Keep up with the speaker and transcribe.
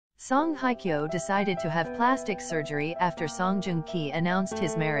Song Hye Kyo decided to have plastic surgery after Song Joong Ki announced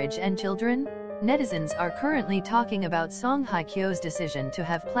his marriage and children. Netizens are currently talking about Song Hye Kyo's decision to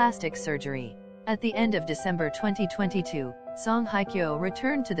have plastic surgery. At the end of December 2022, Song Hye Kyo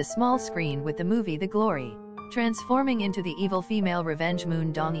returned to the small screen with the movie The Glory. Transforming into the evil female revenge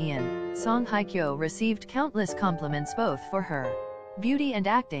Moon Dong-eun, Song Hye Kyo received countless compliments both for her beauty and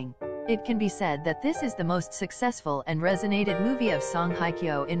acting. It can be said that this is the most successful and resonated movie of Song Hye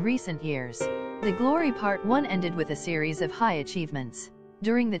Kyo in recent years. The Glory Part 1 ended with a series of high achievements.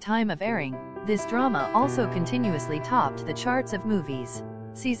 During the time of airing, this drama also continuously topped the charts of movies.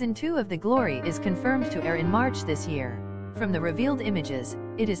 Season 2 of The Glory is confirmed to air in March this year. From the revealed images,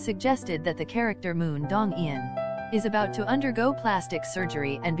 it is suggested that the character Moon Dong-eun is about to undergo plastic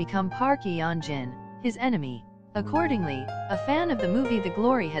surgery and become Park Yeon-jin, his enemy. Accordingly, a fan of the movie The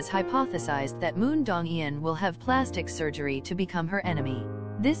Glory has hypothesized that Moon Dong-eun will have plastic surgery to become her enemy.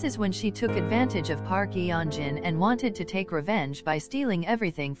 This is when she took advantage of Park Yeon-jin and wanted to take revenge by stealing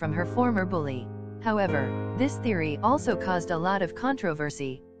everything from her former bully. However, this theory also caused a lot of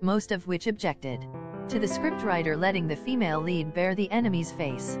controversy, most of which objected to the scriptwriter letting the female lead bear the enemy's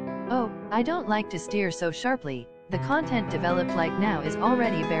face. "Oh, I don't like to steer so sharply. The content developed like now is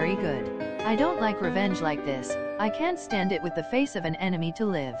already very good. I don't like revenge like this. I can't stand it with the face of an enemy to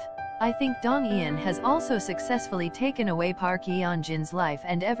live. I think Dong-eun has also successfully taken away Park Yeon-jin's life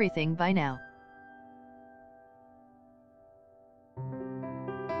and everything by now.